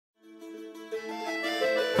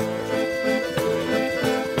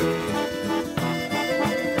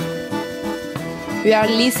We are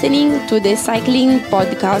listening to the cycling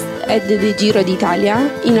podcast at the Giro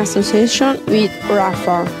d'Italia in association with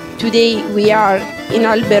Rafa. Today we are in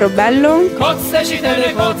Alberobello. Kotze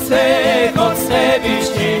citene kotze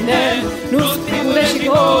vicine, nus pigude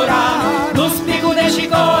shikora,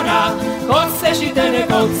 kotze citene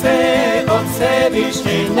kotze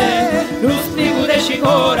vicine, nus pigude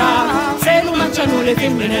shikora, se non mangiano le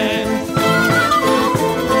femmine.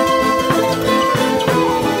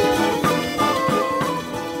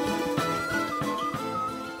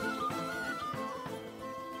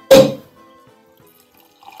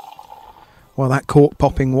 Well, that cork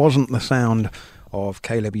popping wasn't the sound of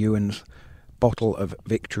Caleb Ewan's bottle of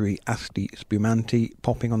Victory Asti Spumanti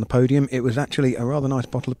popping on the podium. It was actually a rather nice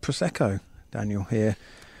bottle of Prosecco, Daniel, here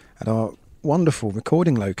at our wonderful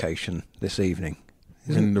recording location this evening.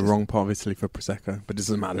 We're in the wrong part of Italy for Prosecco, but it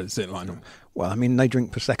doesn't matter, is it, Lionel? Well, I mean, they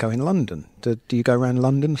drink Prosecco in London. Do you go around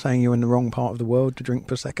London saying you're in the wrong part of the world to drink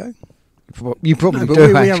Prosecco? You probably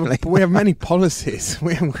do, actually. We have many policies.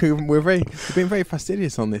 We've been very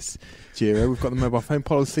fastidious on this Giro. We've got the mobile phone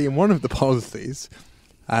policy, and one of the policies,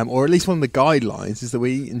 or at least one of the guidelines, is that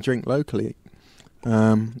we eat and drink locally.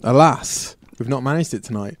 Alas, we've not managed it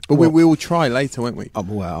tonight. But we will try later, won't we? Oh,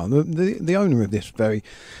 well, the owner of this very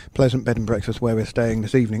pleasant bed and breakfast where we're staying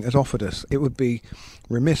this evening has offered us. It would be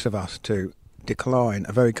remiss of us to decline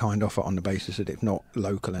a very kind offer on the basis that it's not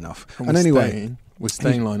local enough. And anyway... We're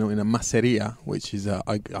staying, Lionel, in a masseria, which is,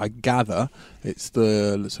 I gather, it's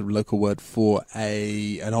the sort of local word for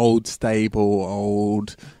an old stable,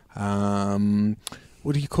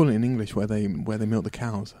 what do you call it in English, where they milk the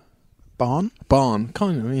cows? Barn,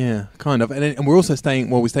 kind of. And we're also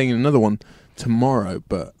staying in another one tomorrow,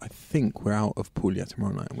 but I think we're out of Puglia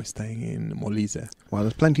tomorrow night, and we're staying in Molise. Well,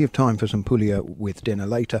 there's plenty of time for some Puglia with dinner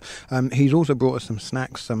later. He's also brought us some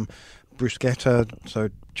snacks, some bruschetta, so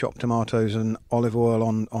chopped tomatoes and olive oil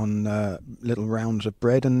on little rounds of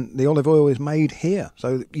bread, and the olive oil is made here,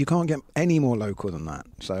 so you can't get any more local than that.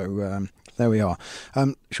 So there we are.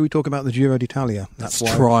 Should we talk about the Giro d'Italia? Let's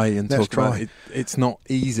try about it. It's not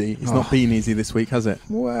easy. It's not been easy this week, has it?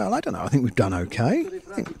 Well, I don't know. I think we've done okay.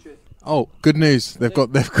 Oh, good news! They've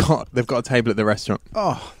got a table at the restaurant.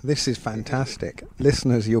 Oh, this is fantastic,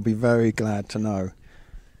 listeners. You'll be very glad to know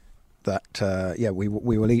that we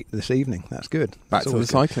will eat this evening. That's good. Back to the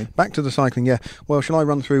cycling. Yeah. Well, shall I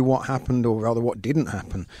run through what happened, or rather what didn't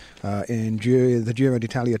happen in the Giro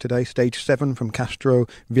d'Italia today? Stage 7 from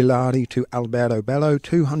Castrovillari to Alberobello,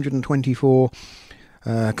 224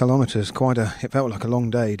 kilometres. It felt like a long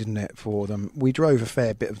day, didn't it, for them? We drove a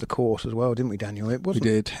fair bit of the course as well, didn't we, Daniel? It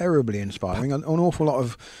wasn't terribly inspiring. An awful lot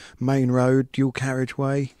of main road, dual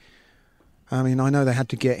carriageway. I mean, I know they had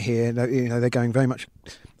to get here. They're going very much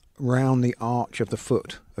round the arch of the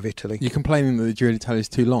foot of Italy. You're complaining that the Giro d'Italia is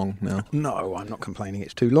too long now? No, I'm not complaining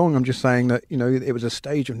it's too long. I'm just saying that, it was a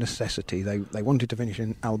stage of necessity. They wanted to finish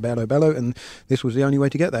in Alberobello, and this was the only way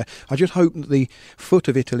to get there. I just hope that the foot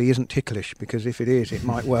of Italy isn't ticklish, because if it is, it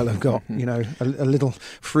might well have got, a little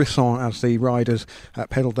frisson as the riders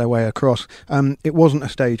pedalled their way across. It wasn't a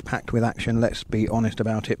stage packed with action, let's be honest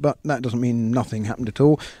about it, but that doesn't mean nothing happened at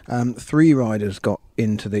all. 3 riders got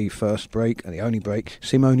into the first break, and the only break.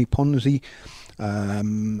 Simone Ponzi,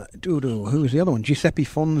 who was the other one? Giuseppe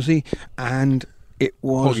Fonzi, and it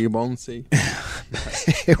was Poggi Bonzi.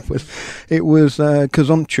 it was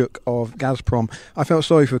Kazonchuk of Gazprom. I felt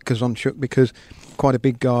sorry for Kazonchuk because quite a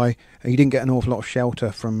big guy. He didn't get an awful lot of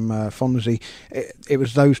shelter from Fonzi. It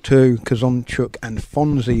was those two, Kazonchuk and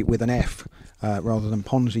Fonzi with an F, rather than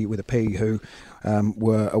Ponzi with a P, who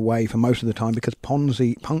were away for most of the time because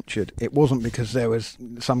Ponzi punctured. It wasn't because there was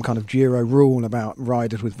some kind of Giro rule about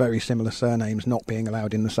riders with very similar surnames not being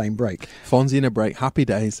allowed in the same break. Fonzi in a break. Happy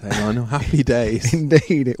days, hey, Lionel. Happy days.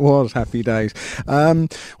 Indeed, it was happy days.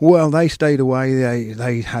 Well, they stayed away.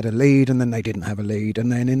 They had a lead, and then they didn't have a lead.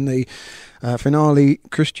 And then in the finale,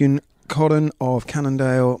 Christian Corren of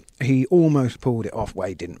Cannondale, he almost pulled it off. Well,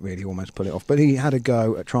 he didn't really almost pull it off, but he had a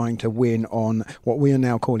go at trying to win on what we are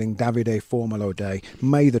now calling Davide Formolo Day,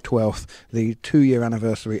 May the 12th, the 2-year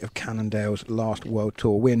anniversary of Cannondale's last World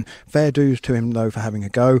Tour win. Fair dues to him, though, for having a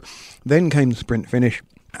go. Then came the sprint finish,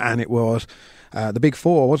 and it was the big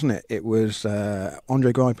four, wasn't it? It was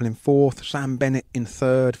Andre Greipel in 4th, Sam Bennett in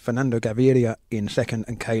 3rd, Fernando Gaviria in 2nd,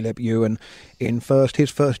 and Caleb Ewan in 1st. His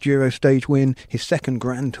first Giro stage win, his 2nd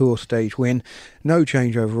Grand Tour stage win. No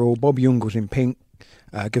change overall. Bob Jungels in pink,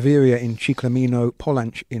 Gaviria in Ciclamino,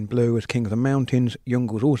 Polanc in blue as King of the Mountains.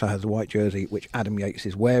 Jungels also has the white jersey, which Adam Yates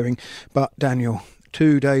is wearing. But Daniel,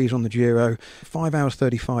 2 days on the Giro, 5 hours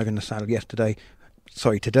 35 in the saddle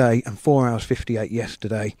today, and 4 hours 58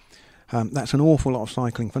 yesterday. That's an awful lot of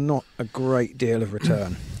cycling for not a great deal of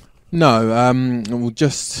return. No,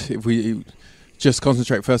 if we just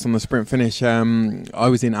concentrate first on the sprint finish. I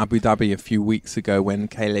was in Abu Dhabi a few weeks ago when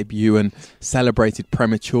Caleb Ewan celebrated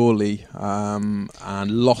prematurely and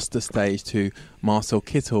lost the stage to Marcel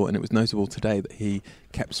Kittel, and it was notable today that he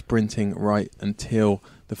kept sprinting right until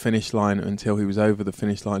the finish line, until he was over the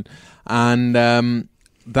finish line, and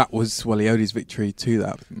that was, well, he owed his victory to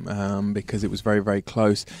that because it was very, very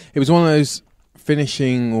close. It was one of those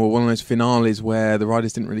finales where the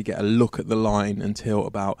riders didn't really get a look at the line until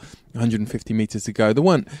about 150 metres to go. There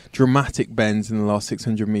weren't dramatic bends in the last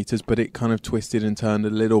 600 metres, but it kind of twisted and turned a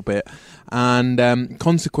little bit. And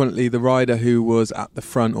consequently, the rider who was at the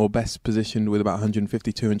front or best positioned with about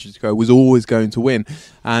 150, 200 to go was always going to win.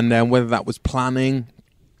 And whether that was planning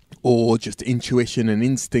or just intuition and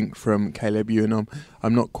instinct from Caleb Ewan,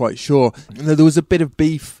 I'm not quite sure. There was a bit of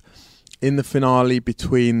beef in the finale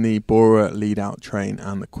between the Bora lead-out train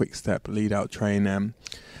and the Quick-Step lead-out train.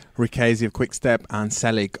 Ricchesi of Quick-Step and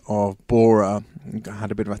Selig of Bora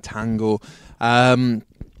had a bit of a tangle.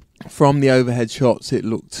 From the overhead shots, it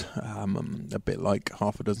looked a bit like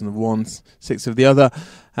half a dozen of one, 6 of the other.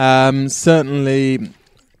 Certainly,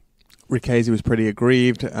 Ricchesi was pretty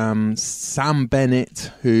aggrieved. Sam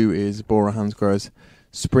Bennett, who is Bora Hansgrohe's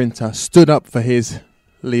sprinter, stood up for his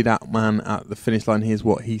lead-out man at the finish line. Here's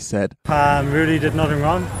what he said. Really did nothing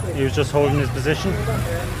wrong. He was just holding his position,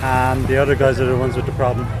 and the other guys are the ones with the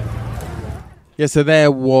problem. Yeah, so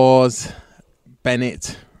there was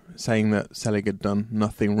Bennett saying that Selig had done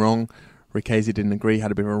nothing wrong. Ricchesi didn't agree,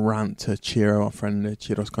 had a bit of a rant to Ciro, our friend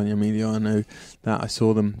Ciro Scognamiglio. I know that I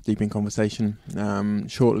saw them deep in conversation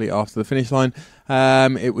shortly after the finish line.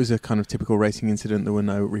 It was a kind of typical racing incident. There were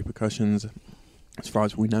no repercussions. As far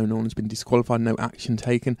as we know, no one's been disqualified, no action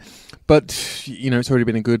taken. But, it's already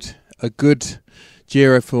been a good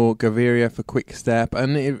Giro for Gaviria, for Quick-Step.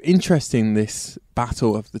 And interesting, this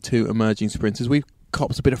battle of the two emerging sprinters. We've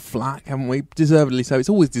copped a bit of flack, haven't we? Deservedly so. It's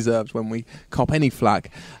always deserved when we cop any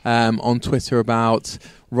flack on Twitter about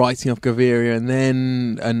writing off Gaviria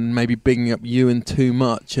and maybe bigging up Ewan too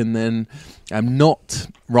much, and then not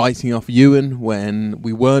writing off Ewan when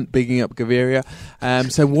we weren't bigging up Gaviria.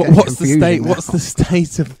 So what's the state? What's the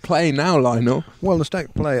state of play now, Lionel? Well, the state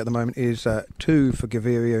of play at the moment is 2 for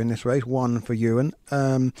Gaviria in this race, 1 for Ewan,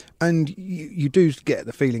 and you do get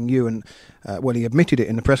the feeling Ewan. Well, he admitted it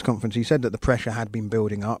in the press conference. He said that the pressure had been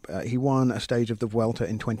building up. He won a stage of the Vuelta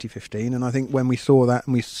in 2015, and I think when we saw that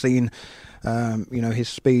and we've seen his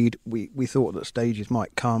speed, we thought that stages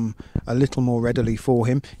might come a little more readily for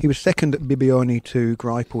him. He was second at Bibioni to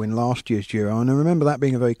Greipel in last year's Giro, and I remember that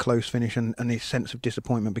being a very close finish and his sense of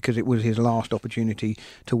disappointment because it was his last opportunity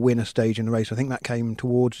to win a stage in the race. I think that came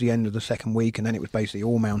towards the end of the second week, and then it was basically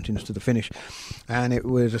all mountains to the finish, and it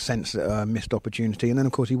was a sense that missed opportunity. And then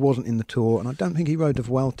of course he wasn't in the Tour, and I don't think he rode the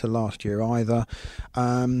Vuelta last year either,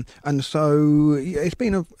 and so it's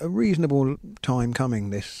been a reasonable time coming,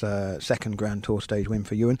 this second Grand Tour stage win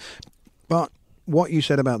for Ewan. But what you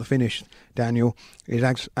said about the finish, Daniel, is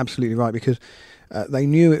absolutely right, because they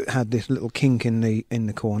knew it had this little kink in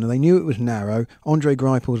the corner. They knew it was narrow. Andre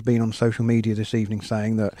Greipel's been on social media this evening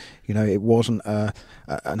saying that it wasn't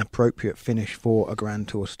an appropriate finish for a Grand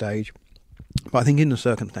Tour stage. But I think in the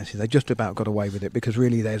circumstances they just about got away with it, because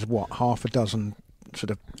really there's half a dozen sort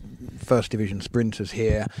of first division sprinters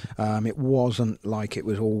here. It wasn't like it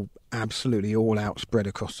was all absolutely all out spread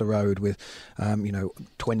across the road with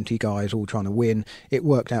 20 guys all trying to win. It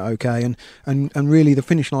worked out okay, and really the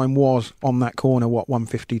finish line was on that corner,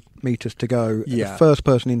 150 metres to go. Yeah. The first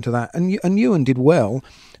person into that, and Ewan did well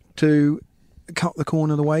to cut the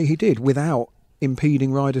corner the way he did without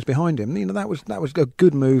impeding riders behind him. That was a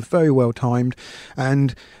good move, very well timed,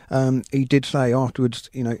 and he did say afterwards,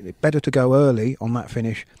 better to go early on that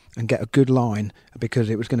finish and get a good line, because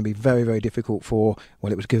it was going to be very, very difficult for,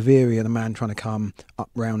 it was Gaviria, the man trying to come up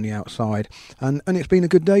round the outside, and it's been a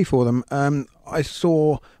good day for them. I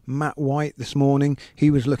saw Matt White this morning. He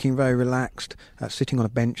was looking very relaxed, sitting on a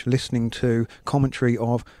bench listening to commentary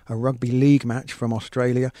of a rugby league match from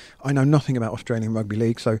Australia. I know nothing about Australian rugby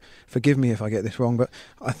league, so forgive me if I get this wrong, but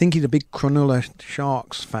I think he's a big Cronulla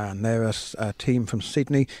Sharks fan. They're a team from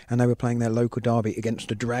Sydney, and they were playing their local derby against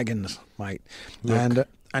the Dragons, mate. Look.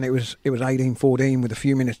 And it was 18-14 with a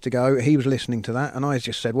few minutes to go. He was listening to that, and I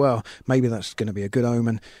just said, well, maybe that's going to be a good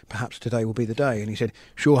omen. Perhaps today will be the day. And he said,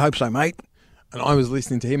 sure hope so, mate. And I was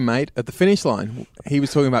listening to him, mate, at the finish line. He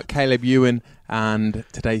was talking about Caleb Ewan and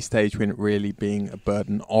today's stage win really being a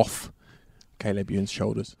burden off Caleb Ewan's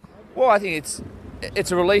shoulders. Well, I think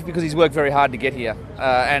it's a relief because he's worked very hard to get here.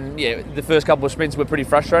 And the first couple of sprints were pretty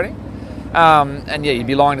frustrating. And yeah, you'd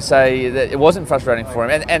be lying to say that it wasn't frustrating for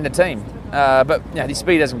him and the team. But you know, his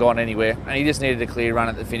speed hasn't gone anywhere, and he just needed a clear run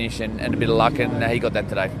at the finish and a bit of luck, and he got that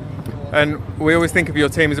today. And we always think of your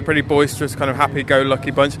team as a pretty boisterous, kind of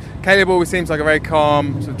happy-go-lucky bunch. Caleb always seems like a very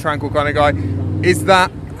calm, sort of tranquil kind of guy. Is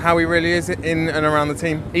that how he really is in and around the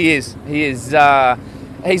team? He is. He's not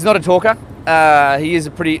a talker. He is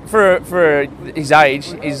a pretty, for his age,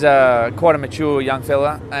 he's quite a mature young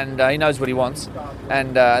fella, and he knows what he wants,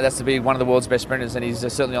 and that's to be one of the world's best sprinters, and he's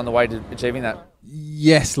certainly on the way to achieving that.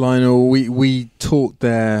 Yes, Lionel, we talked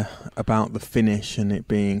there about the finish and it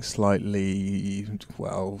being slightly,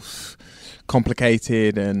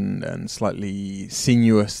 complicated and slightly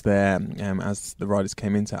sinuous there as the riders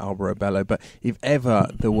came into Alberobello. But if ever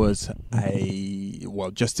there was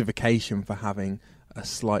a justification for having a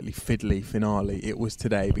slightly fiddly finale, it was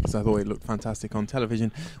today, because I thought it looked fantastic on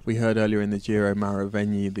television. We heard earlier in the Giro Mauro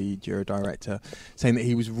Vegni, the Giro director, saying that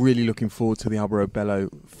he was really looking forward to the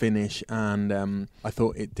Alberobello finish, and I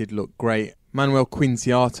thought it did look great. Manuel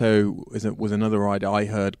Quinziato was another rider I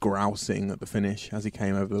heard grousing at the finish as he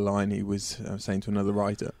came over the line. He was saying to another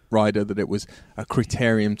rider that it was a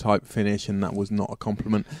criterium type finish, and that was not a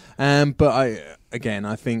compliment. But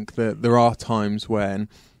I think that there are times when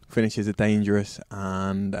finishes are dangerous,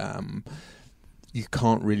 and you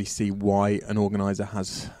can't really see why an organiser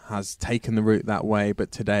has taken the route that way.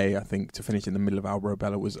 But today, I think to finish in the middle of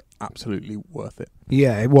Alberobello was absolutely worth it.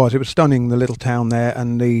 Yeah, it was. It was stunning, the little town there,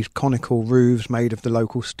 and these conical roofs made of the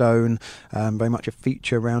local stone. Very much a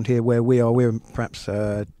feature around here where we are. We're perhaps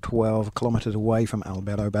 12 kilometres away from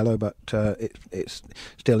Alberobello, but it's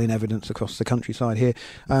still in evidence across the countryside here.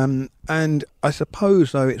 And I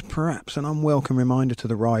suppose, though, it's perhaps an unwelcome reminder to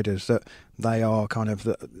the riders that they are kind of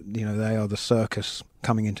they are the circus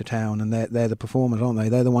coming into town, and they're the performers, aren't they?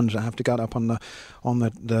 They're the ones that have to get up on the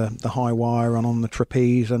high wire and on the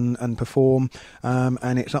trapeze and perform,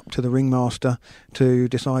 and it's up to the ringmaster to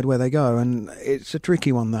decide where they go, and it's a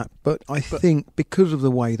tricky one, that. But I think because of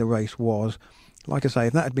the way the race was, like I say,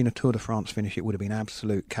 if that had been a Tour de France finish, it would have been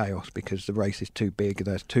absolute chaos, because the race is too big.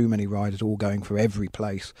 There's too many riders all going for every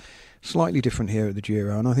place. Slightly different here at the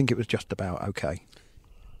Giro, and I think it was just about okay.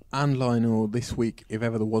 And Lionel, this week, if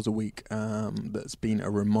ever there was a week, that's been a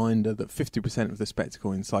reminder that 50% of the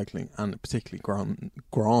spectacle in cycling, and particularly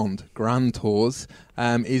grand tours,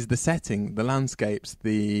 is the setting, the landscapes,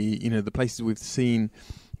 the places we've seen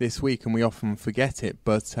this week, and we often forget it.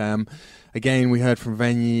 But again, we heard from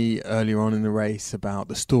Vegni earlier on in the race about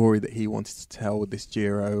the story that he wanted to tell with this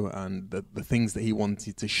Giro, and the things that he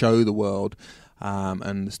wanted to show the world.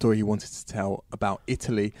 And the story he wanted to tell about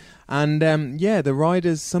Italy. And the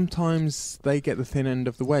riders, sometimes they get the thin end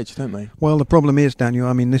of the wedge, don't they? Well, the problem is, Daniel,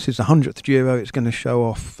 I mean, this is the 100th Giro. It's going to show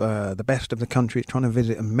off the best of the country. It's trying to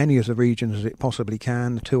visit as many of the regions as it possibly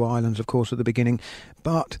can. The two islands, of course, at the beginning.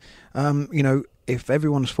 But, if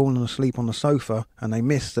everyone's fallen asleep on the sofa and they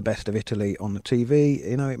miss the best of Italy on the TV,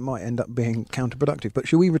 it might end up being counterproductive. But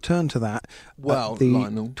shall we return to that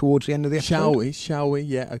Lionel, towards the end of the episode? Shall we?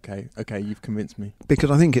 Yeah, okay, you've convinced me.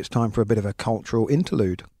 Because I think it's time for a bit of a cultural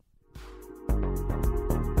interlude.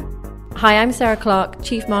 Hi, I'm Sarah Clark,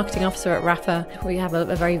 Chief Marketing Officer at Rapha. We have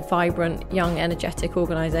a very vibrant, young, energetic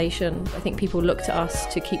organisation. I think people look to us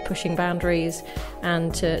to keep pushing boundaries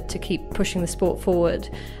and to keep pushing the sport forward.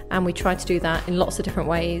 And we try to do that in lots of different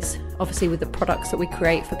ways. Obviously with the products that we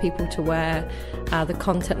create for people to wear, the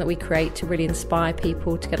content that we create to really inspire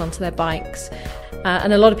people to get onto their bikes.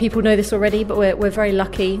 And a lot of people know this already, but we're very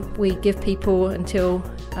lucky. We give people until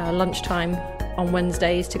lunchtime on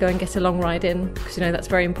Wednesdays to go and get a long ride in, because that's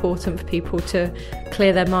very important for people to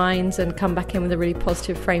clear their minds and come back in with a really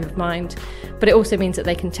positive frame of mind. But it also means that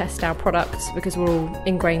they can test our products, because we're all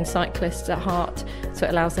ingrained cyclists at heart, so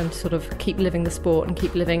it allows them to sort of keep living the sport and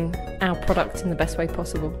keep living our product in the best way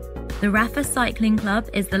possible. The Rapha Cycling Club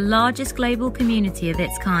is the largest global community of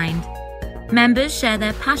its kind. Members share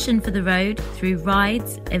their passion for the road through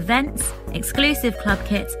rides, events, exclusive club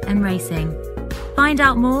kits and racing. Find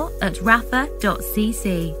out more at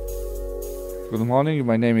rapha.cc. Good morning,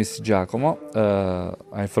 my name is Giacomo.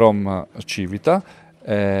 I'm from Civita.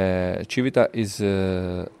 Civita is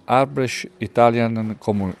Arbresh Italian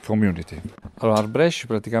community. Allora, Arbresh,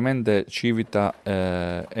 praticamente Civita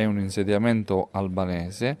è un insediamento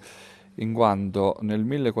albanese, in quanto nel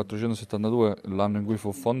 1472, l'anno in cui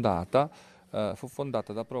fu fondata,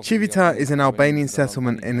 Civita is an Albanian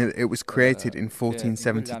settlement, and it was created in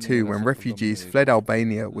 1472 when refugees fled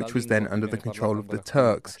Albania, which was then under the control of the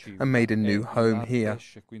Turks, and made a new home here.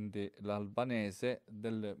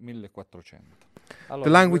 The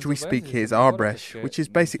language we speak here is Arbresh, which is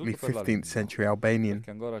basically 15th century Albanian.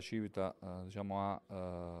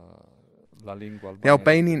 The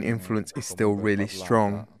Albanian influence is still really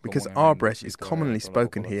strong because Arbrecht is commonly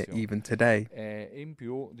spoken here even today.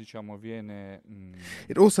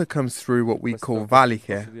 It also comes through what we call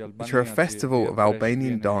Valike, which are a festival of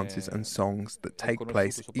Albanian dances and songs that take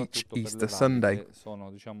place each Easter Sunday.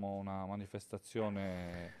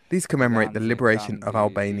 These commemorate the liberation of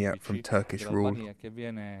Albania from Turkish rule.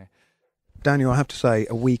 Daniel, I have to say,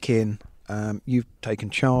 a week in, you've taken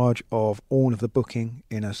charge of all of the booking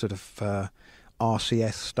in a sort of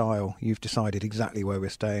RCS style. You've decided exactly where we're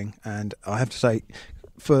staying, and I have to say,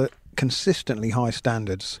 for consistently high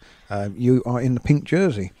standards, you are in the pink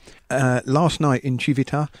jersey. Last night in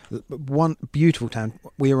Civita, one beautiful town.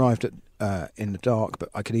 We arrived at in the dark, but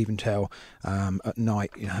I could even tell at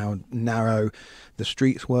night how narrow the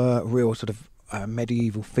streets were, a real sort of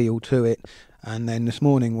medieval feel to it. And then this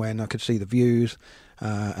morning when I could see the views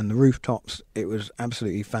and the rooftops, it was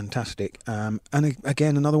absolutely fantastic. And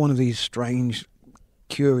again, another one of these strange,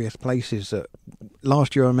 curious places that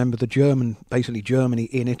last year I remember basically Germany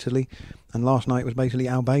in Italy, and last night was basically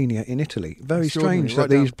Albania in Italy. Very strange that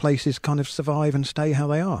these places kind of survive and stay how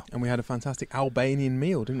they are. And we had a fantastic Albanian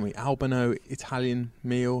meal, didn't we? Albano Italian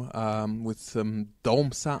meal with some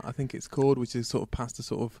dolmsa, I think it's called, which is sort of pasta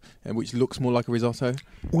which looks more like a risotto.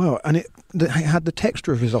 Well, and it had the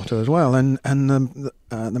texture of risotto as well. And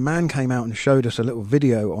the man came out and showed us a little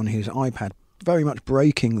video on his iPad, very much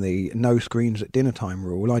breaking the no screens at dinner time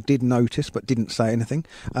rule. I did notice but didn't say anything.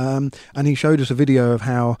 And he showed us a video of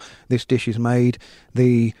how this dish is made.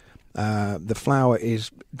 The flour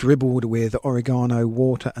is dribbled with oregano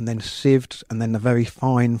water and then sieved, and then the very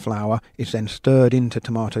fine flour is then stirred into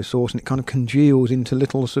tomato sauce, and it kind of congeals into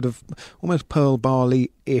little sort of almost pearl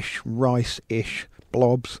barley-ish, rice-ish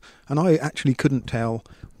blobs. And I actually couldn't tell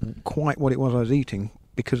quite what it was I was eating,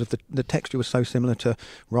 because of the texture was so similar to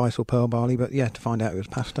rice or pearl barley, but yeah, to find out it was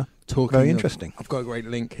pasta. Very interesting. I've got a great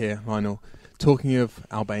link here, Lionel. Talking of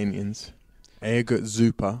Albanians, Egot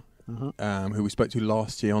Zupa, who we spoke to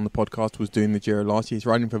last year on the podcast, was doing the Giro last year. He's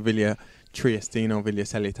riding for Villa Triestino, Villa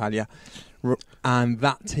Selle Italia, and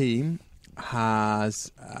that team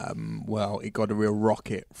has, it got a real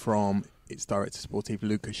rocket from its director sportive,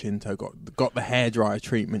 Luca Shinto. Got the hairdryer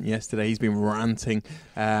treatment yesterday. He's been ranting,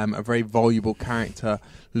 a very voluble character,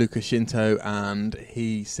 Luca Shinto, and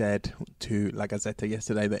he said to La Gazzetta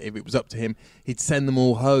yesterday that if it was up to him, he'd send them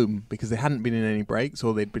all home because they hadn't been in any breaks,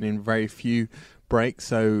 or they'd been in very few breaks.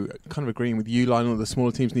 So kind of agreeing with you, Lionel, the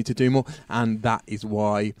smaller teams need to do more, and that is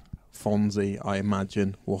why Fonzie, I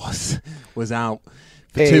imagine, was out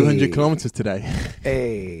for 200 kilometres today.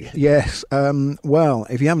 Yes. Well,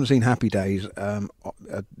 if you haven't seen Happy Days, a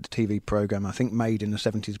TV programme, I think made in the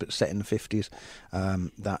 70s but set in the 50s,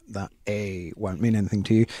 that won't mean anything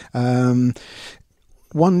to you.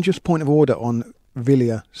 One just point of order on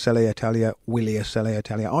Villa Selle Italia, Willia Selle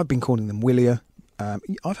Italia. I've been calling them Willia.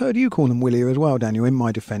 I've heard you call them Willia as well, Daniel, in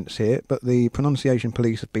my defence here, but the pronunciation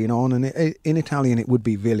police have been on, and in Italian it would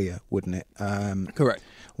be Villia, wouldn't it? Correct.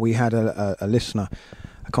 We had a listener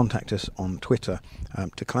contact us on Twitter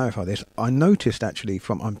to clarify this. I noticed actually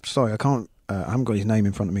I'm sorry, I haven't got his name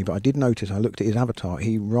in front of me, but I did notice, I looked at his avatar,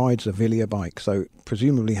 he rides a Villia bike, so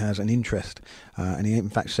presumably has an interest, and he in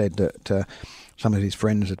fact said that some of his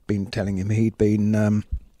friends had been telling him he'd been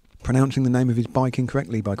pronouncing the name of his bike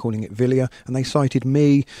incorrectly by calling it Villia, and they cited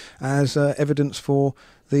me as evidence for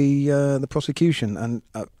the prosecution, and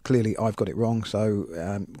clearly I've got it wrong,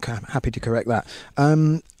 so happy to correct that.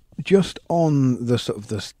 Just on the sort of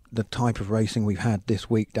the type of racing we've had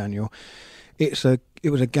this week, Daniel, it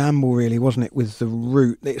was a gamble really, wasn't it, with the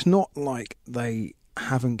route. It's not like they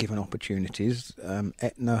haven't given opportunities.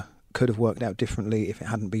 Etna could have worked out differently if it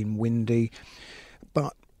hadn't been windy,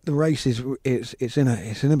 but the race it's in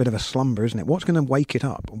a bit of a slumber, isn't it? What's going to wake it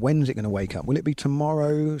up? When's it going to wake up? Will it be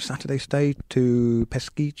tomorrow, Saturday stay to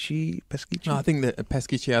Peschici? No, I think that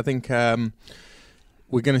Peschici. I think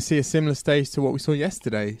we're going to see a similar stage to what we saw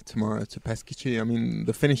yesterday tomorrow to Peschici. I mean,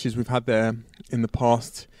 the finishes we've had there in the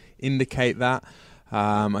past indicate that.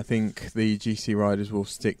 I think the GC riders will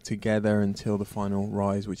stick together until the final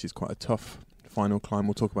rise, which is quite a tough final climb.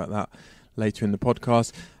 We'll talk about that later in the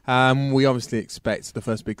podcast. We obviously expect the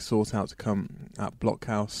first big sort out to come at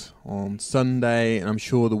Blockhouse on Sunday, and I'm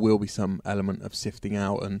sure there will be some element of sifting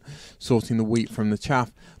out and sorting the wheat from the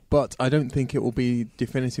chaff, but I don't think it will be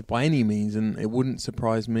definitive by any means, and it wouldn't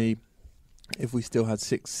surprise me if we still had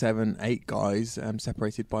 6, 7, 8 guys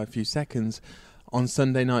separated by a few seconds on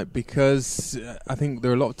Sunday night, because I think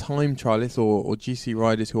there are a lot of time trialists or GC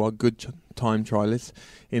riders who are good time trialists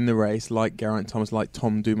in the race, like Geraint Thomas, like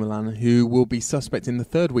Tom Dumoulin, who will be suspect in the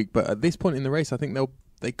third week. But at this point in the race, I think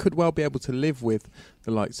they could well be able to live with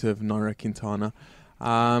the likes of Nairo Quintana.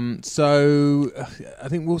 So I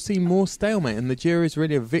think we'll see more stalemate, and the Giro is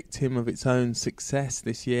really a victim of its own success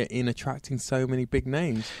this year in attracting so many big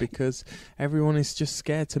names because everyone is just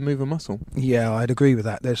scared to move a muscle. Yeah, I'd agree with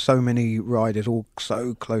that. There's so many riders all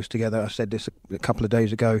so close together. I said this a couple of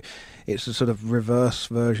days ago. It's a sort of reverse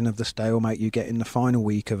version of the stalemate you get in the final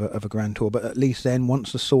week of a Grand Tour. But at least then,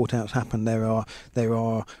 once the sort-outs happen, there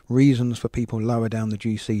are reasons for people lower down the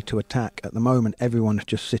GC to attack. At the moment, everyone's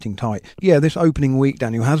just sitting tight. Yeah, this opening week,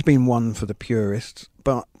 Daniel, has been one for the purists,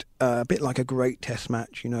 but a bit like a great test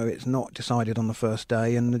match, it's not decided on the first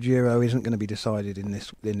day, and the Giro isn't going to be decided in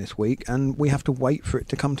this week, and we have to wait for it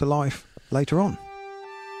to come to life later on.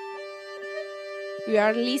 You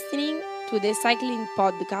are listening to the cycling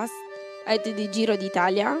podcast at the Giro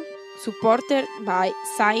d'Italia, supported by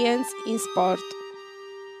Science in Sport.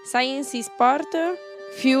 Science in Sport,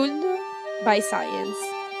 fueled by science.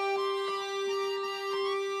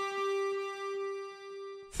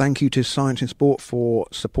 Thank you to Science in Sport for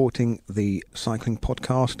supporting the cycling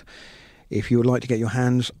podcast. If you would like to get your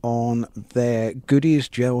hands on their goodies,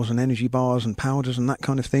 gels and energy bars and powders and that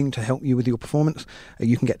kind of thing to help you with your performance,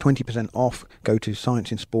 you can get 20% off. Go to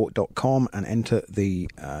scienceinsport.com and enter the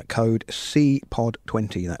code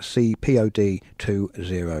CPOD20. That's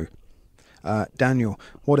CPOD20. Daniel,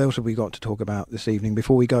 what else have we got to talk about this evening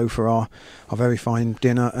before we go for our very fine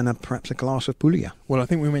dinner and perhaps a glass of Puglia? Well, I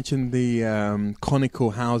think we mentioned the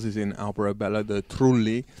conical houses in Alberobello, the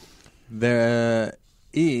trulli. There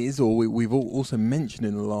is, or we've also mentioned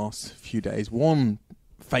in the last few days, one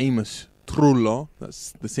famous trullo,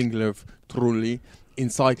 that's the singular of trulli, in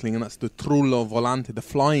cycling, and that's the trullo volante, the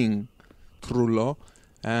flying trullo.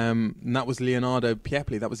 And that was Leonardo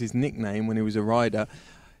Piepoli. That was his nickname when he was a rider.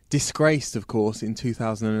 Disgraced, of course, in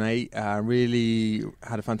 2008. Really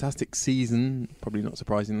had a fantastic season, probably not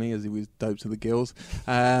surprisingly, as he was doped to the gills.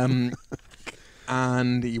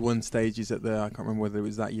 And he won stages at I can't remember whether it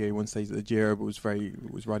was that year, he won stages at the Giro, but was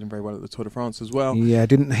riding very well at the Tour de France as well. Yeah,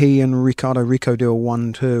 didn't he and Riccardo Rico do a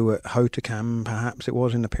 1-2 at Hautacam, perhaps it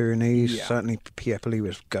was, in the Pyrenees? Yeah. Certainly Piepoli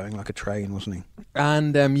was going like a train, wasn't he?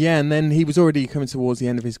 And and then he was already coming towards the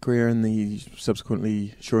end of his career, and he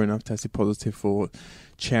subsequently, sure enough, tested positive for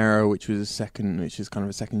Cero, which is kind of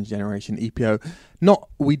a second generation EPO.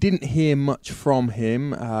 We didn't hear much from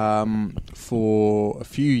him for a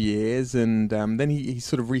few years, and then he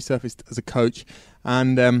sort of resurfaced as a coach,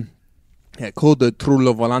 and called the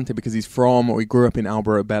Trullo Volante because he grew up in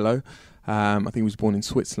Alberobello. I think he was born in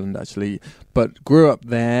Switzerland, actually, but grew up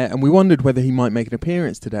there, and we wondered whether he might make an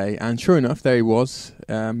appearance today. And sure enough, there he was,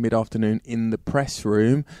 mid-afternoon in the press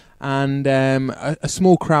room, and a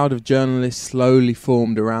small crowd of journalists slowly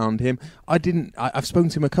formed around him. I've spoken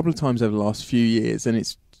to him a couple of times over the last few years, and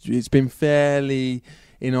it's been fairly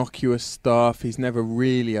innocuous stuff. He's never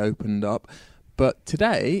really opened up. But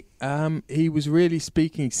today, he was really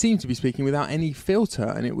speaking. He seemed to be speaking without any filter,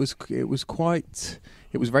 and it was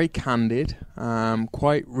very candid,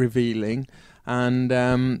 quite revealing, and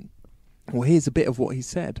here's a bit of what he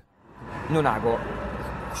said. Non hago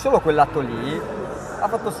solo quell'atto lì ha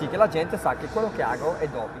fatto sì che la gente sa che quello che hago è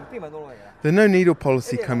doping. Prima non lo era. The no needle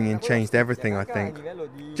policy coming in changed everything, I think.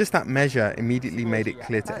 Just that measure immediately made it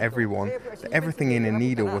clear to everyone that everything in a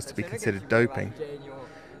needle was to be considered doping.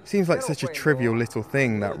 Seems like such a trivial little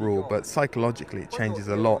thing, that rule, but psychologically it changes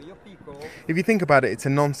a lot. If you think about it, it's a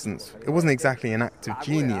nonsense. It wasn't exactly an act of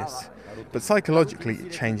genius, but psychologically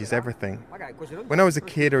it changes everything. When I was a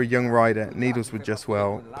kid or a young rider, needles were just,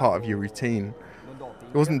 part of your routine.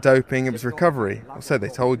 It wasn't doping, it was recovery, or so they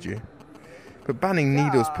told you. But banning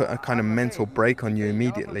needles put a kind of mental break on you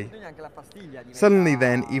immediately. Suddenly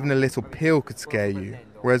then, even a little pill could scare you,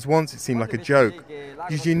 whereas once it seemed like a joke,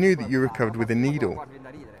 because you knew that you recovered with a needle.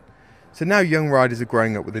 So now young riders are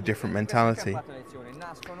growing up with a different mentality.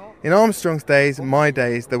 In Armstrong's days, my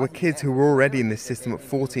days, there were kids who were already in this system at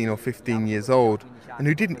 14 or 15 years old, and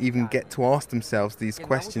who didn't even get to ask themselves these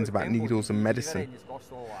questions about needles and medicine.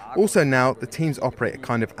 Also now, the teams operate a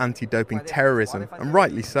kind of anti-doping terrorism, and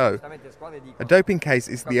rightly so. A doping case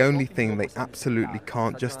is the only thing they absolutely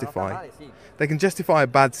can't justify. They can justify a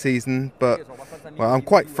bad season, but, I'm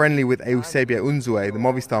quite friendly with Eusebio Unzue, the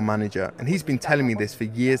Movistar manager, and he's been telling me this for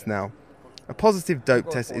years now. A positive dope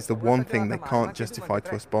test is the one thing they can't justify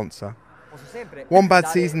to a sponsor. One bad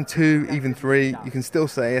season, 2, even 3, you can still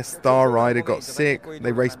say a star rider got sick,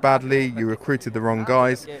 they raced badly, you recruited the wrong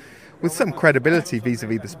guys, with some credibility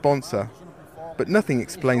vis-à-vis the sponsor. But nothing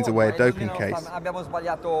explains away a doping case. Abbiamo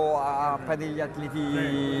sbagliato a prendere gli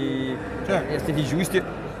atleti giusti,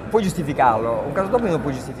 puoi giustificarlo. Un caso doping non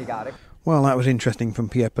puoi giustificare. Well, that was interesting from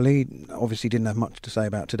Piepoli. Obviously didn't have much to say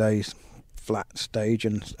about today's flat stage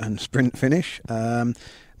and sprint finish.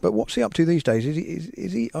 But what's he up to these days?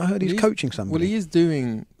 Is he? I heard he's coaching somebody. Well, he is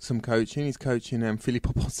doing some coaching. He's coaching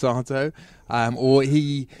Filippo Pozzato, or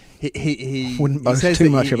he wouldn't boast says too that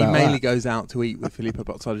much about he mainly that. goes out to eat with Filippo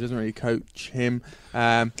Pozzato. Doesn't really coach him.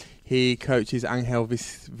 He coaches Angel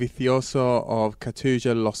Vicioso of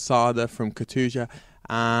Katusha, Losada from Katusha,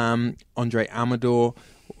 Andre Amador.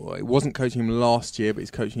 He wasn't coaching him last year, but he's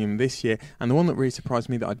coaching him this year. And the one that really surprised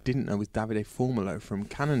me that I didn't know was Davide Formolo from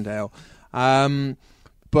Cannondale.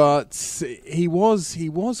 But he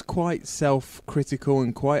was quite self-critical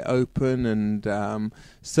and quite open, and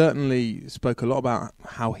certainly spoke a lot about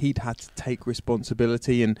how he'd had to take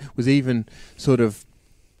responsibility, and was even sort of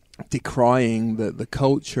decrying the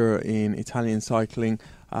culture in Italian cycling,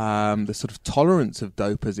 the sort of tolerance of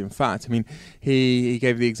dopers. In fact, I mean, he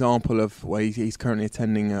gave the example of where he's currently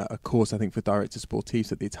attending a course, I think, for directors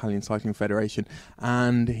sportifs at the Italian Cycling Federation,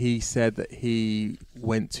 and he said that he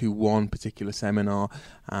went to one particular seminar,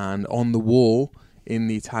 and on the wall in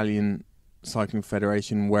the Italian Cycling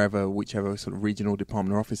Federation, whichever sort of regional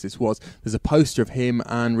department or office this was, there's a poster of him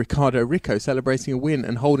and Riccardo Ricco celebrating a win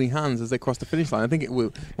and holding hands as they cross the finish line. I think it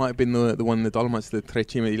might have been the one in the Dolomites, the Tre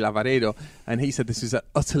Cime di Lavaredo, and he said this was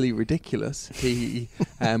utterly ridiculous. He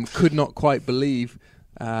could not quite believe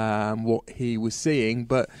what he was seeing,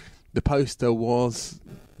 but the poster was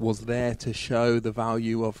there to show the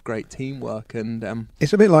value of great teamwork. And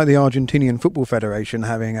it's a bit like the Argentinian Football Federation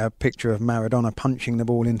having a picture of Maradona punching the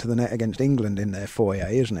ball into the net against England in their foyer,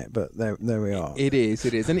 isn't it? But there we are. It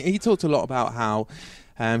is. And he talked a lot about how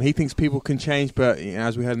he thinks people can change, but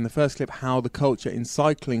as we heard in the first clip, how the culture in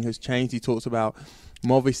cycling has changed. He talks about the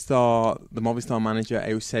Movistar manager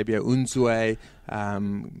Eusebio Unzué.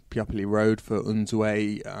 Piepoli rode for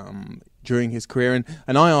Unzué during his career,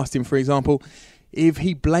 and I asked him, for example, if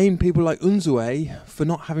he blamed people like Unzué for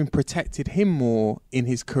not having protected him more in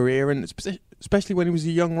his career, and especially when he was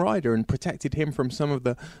a young rider, and protected him from some of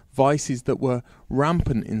the vices that were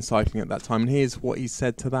rampant in cycling at that time. And here's what he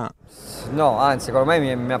said to that. No, anzi, secondo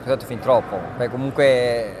me mi ha protetto fin troppo.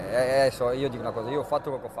 Comunque, adesso io dico una cosa, io ho fatto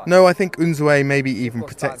quello che ho fatto. No, I think Unzué maybe even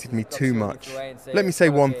protected me too much. Let me say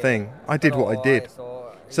one thing, I did what I did.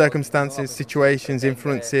 Circumstances, situations,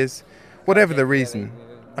 influences, whatever the reason,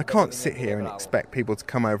 I can't sit here and expect people to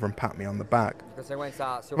come over and pat me on the back.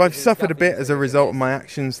 If I've suffered a bit as a result of my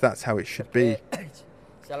actions, that's how it should be.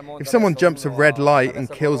 If someone jumps a red light and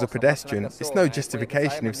kills a pedestrian, it's no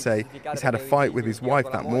justification if, say, he's had a fight with his wife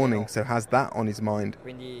that morning, so has that on his mind.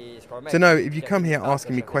 So no, if you come here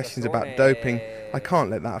asking me questions about doping, I can't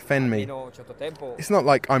let that offend me. It's not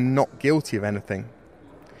like I'm not guilty of anything.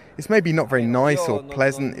 It's maybe not very nice or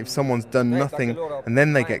pleasant if someone's done nothing and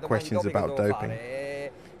then they get questions about doping.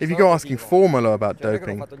 If you go asking Formolo about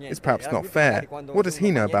doping, it's perhaps not fair. What does he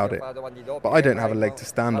know about it? But I don't have a leg to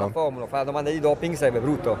stand on. Fa domande di doping sarebbe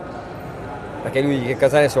brutto, perché lui che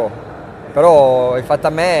cosa ne so. Però il fatto a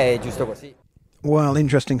me è giusto così. Well,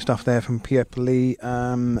 interesting stuff there from Piepoli.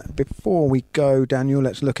 Before we go, Daniel,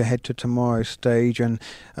 let's look ahead to tomorrow's stage. And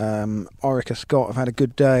Orica-Scott have had a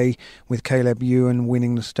good day with Caleb Ewan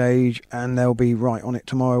winning the stage, and they'll be right on it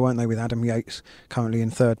tomorrow, won't they, with Adam Yates currently in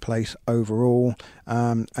third place overall.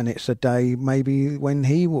 And it's a day maybe when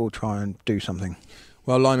he will try and do something.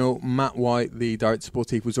 Well, Lionel, Matt White, the director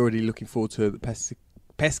sportif, was already looking forward to the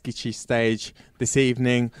Peschici stage this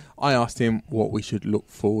evening. I asked him what we should look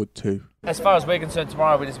forward to. As far as we're concerned,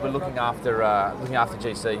 tomorrow we're looking after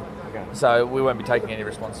GC, so we won't be taking any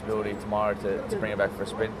responsibility tomorrow to bring it back for a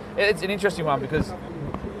sprint. It's an interesting one because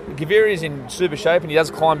Gaviri is in super shape and he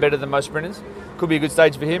does climb better than most sprinters. Could be a good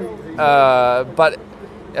stage for him, but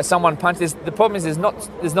as someone punches, the problem is there's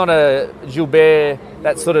not a Gilbert,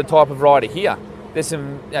 that sort of type of rider here. There's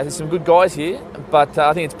some good guys here, but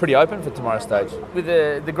I think it's pretty open for tomorrow's stage. With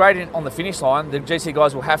the gradient on the finish line, the GC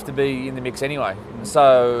guys will have to be in the mix anyway.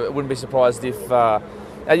 So I wouldn't be surprised if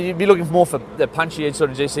you'd be looking more for the punchy edge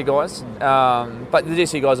sort of GC guys. But the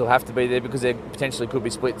GC guys will have to be there because there potentially could be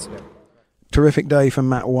splits. Terrific day for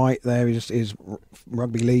Matt White there. His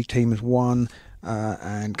rugby league team has won.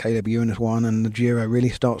 And Caleb Ewan has won, and the Giro really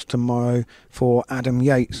starts tomorrow for Adam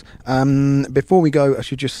Yates. Before we go, I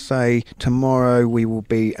should just say tomorrow we will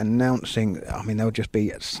be announcing, there'll just be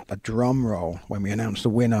a drum roll when we announce the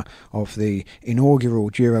winner of the inaugural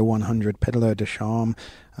Giro 100 Pedaleur de Charme,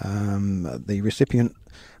 the recipient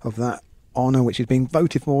of that honour, which is being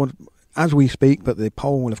voted for as we speak, but the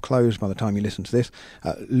poll will have closed by the time you listen to this,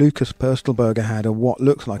 Lucas Perstelberger had what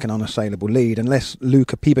looks like an unassailable lead, unless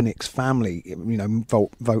Luka Pibenik's family,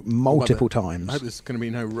 vote multiple times. I hope there's going to be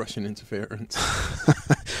no Russian interference.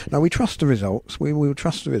 No, we trust the results. We will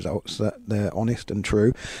trust the results that they're honest and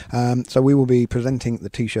true. So we will be presenting the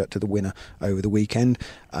T-shirt to the winner over the weekend.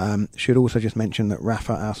 Should also just mention that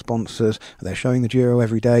Rapha, our sponsors, they're showing the Giro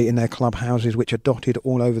every day in their clubhouses, which are dotted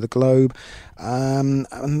all over the globe. And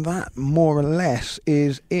that more or less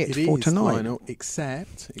is it for tonight. Lionel,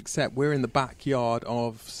 except we're in the backyard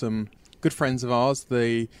of some good friends of ours,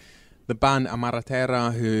 the band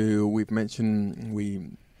Amaratera, who we mentioned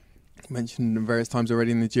various times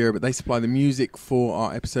already in the Giro, but they supply the music for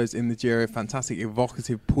our episodes in the Giro. Fantastic,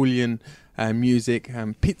 evocative Puglian music,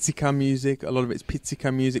 pizzica music. A lot of it's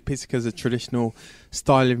pizzica music. Pizzica is a traditional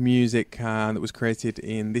style of music that was created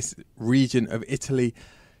in this region of Italy,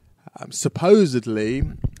 supposedly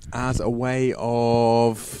as a way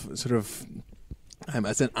of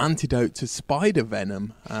as an antidote to spider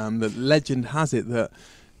venom. The legend has it that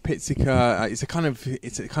pizzica it's a kind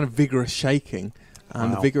of vigorous shaking,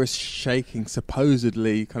 and the vigorous shaking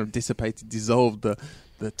supposedly kind of dissolved the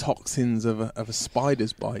toxins of a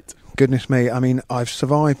spider's bite. Goodness me, I mean, I've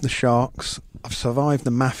survived the sharks, I've survived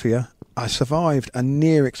the mafia, I survived a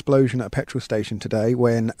near explosion at a petrol station today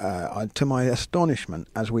when, to my astonishment,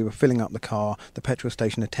 as we were filling up the car, the petrol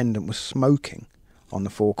station attendant was smoking on the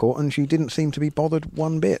forecourt, and she didn't seem to be bothered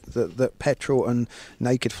one bit that petrol and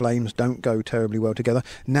naked flames don't go terribly well together.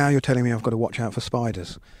 Now you're telling me I've got to watch out for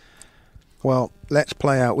spiders. Well, let's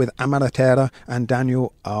play out with Amaratera and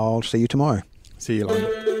Daniel. I'll see you tomorrow. See you, Lionel.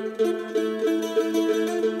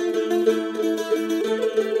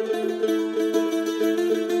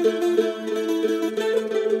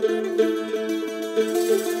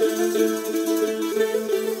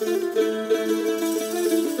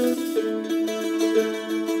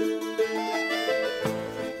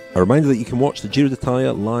 A reminder that you can watch the Giro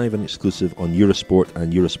d'Italia live and exclusive on Eurosport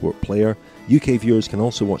and Eurosport Player. UK viewers can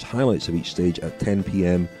also watch highlights of each stage at 10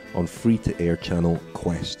 p.m. on free-to-air channel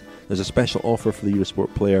Quest. There's a special offer for the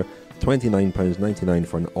Eurosport Player, £29.99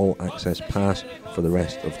 for an all-access pass for the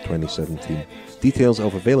rest of 2017. Details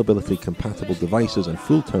of availability, compatible devices and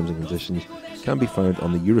full terms and conditions can be found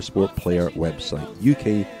on the Eurosport Player website,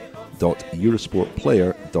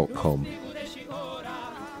 uk.eurosportplayer.com.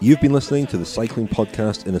 You've been listening to the Cycling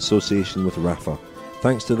Podcast in association with Rapha.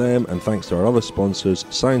 Thanks to them and thanks to our other sponsors,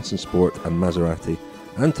 Science and Sport and Maserati,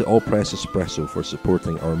 and to All Press Espresso for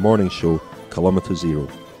supporting our morning show, Kilometre Zero.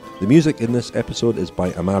 The music in this episode is by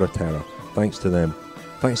Amaratera. Thanks to them.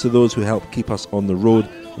 Thanks to those who help keep us on the road,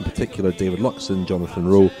 in particular David Luxon, Jonathan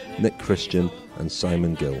Rowe, Nick Christian and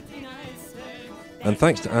Simon Gill. And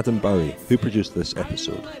thanks to Adam Bowie, who produced this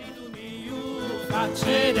episode.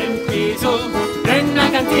 Una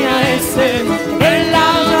cantina S,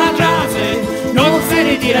 quella una frase, non se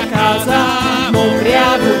ritira a casa,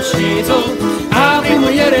 Monreale ucciso, apri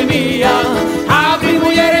mogliere mia,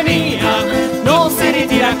 non si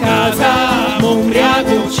ritira a casa,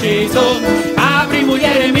 Monreale ucciso, apri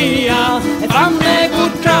mogliere mia, e fammi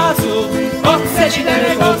cucciato, cozze ci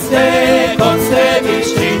tene cozze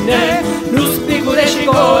vicine, non spiego de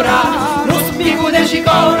cicora,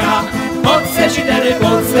 cozze ci tene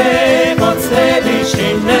cozze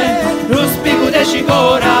vicine, non spiego de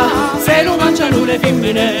cicora, se lo mangiano le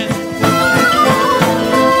femmine.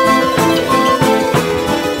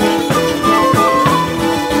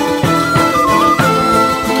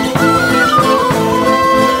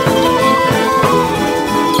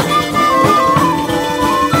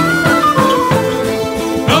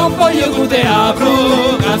 Non voglio che te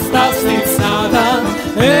apro, che sta stizzata,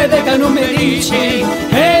 ed è che non mi dici,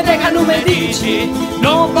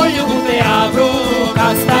 non voglio che te apro,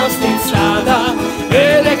 che sta stizzata,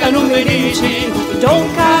 ed è che non mi dici, già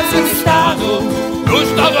un caso è stato, non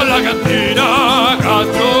stavo alla cantina, che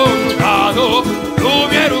ho giocato, non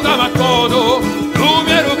mi ero camaccoto,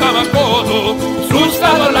 sono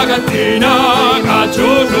stato alla cantina, che ho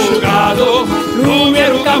giocato, non mi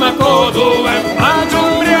ero camaccoto, e mangio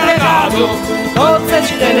ubriacato, cozze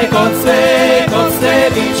ci tene cozze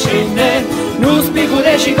vicine, non spiego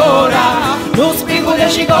de cicora, cozze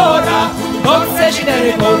ci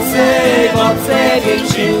tene cozze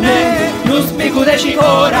vicine, non spiego de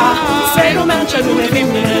cicora, se non mangiano le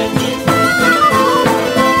femmine.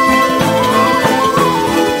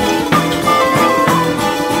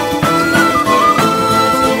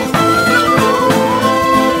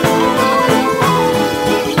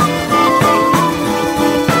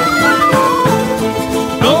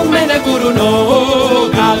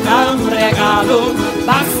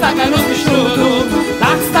 Basta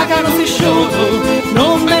che non si sciuto,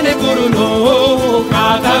 non me ne curo no,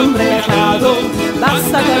 cata imbriacato,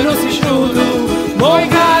 basta che non si sciuto, voi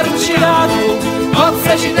carcerato,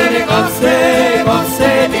 cozze ci delle cozze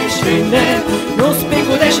piscine, non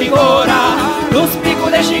spiego de cicora, non spiego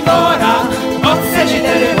de cicora, cozze ci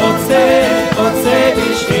delle cozze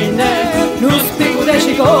piscine, non spiego de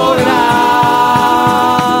cicora,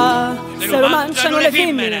 se lo mangiano le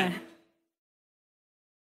femmine.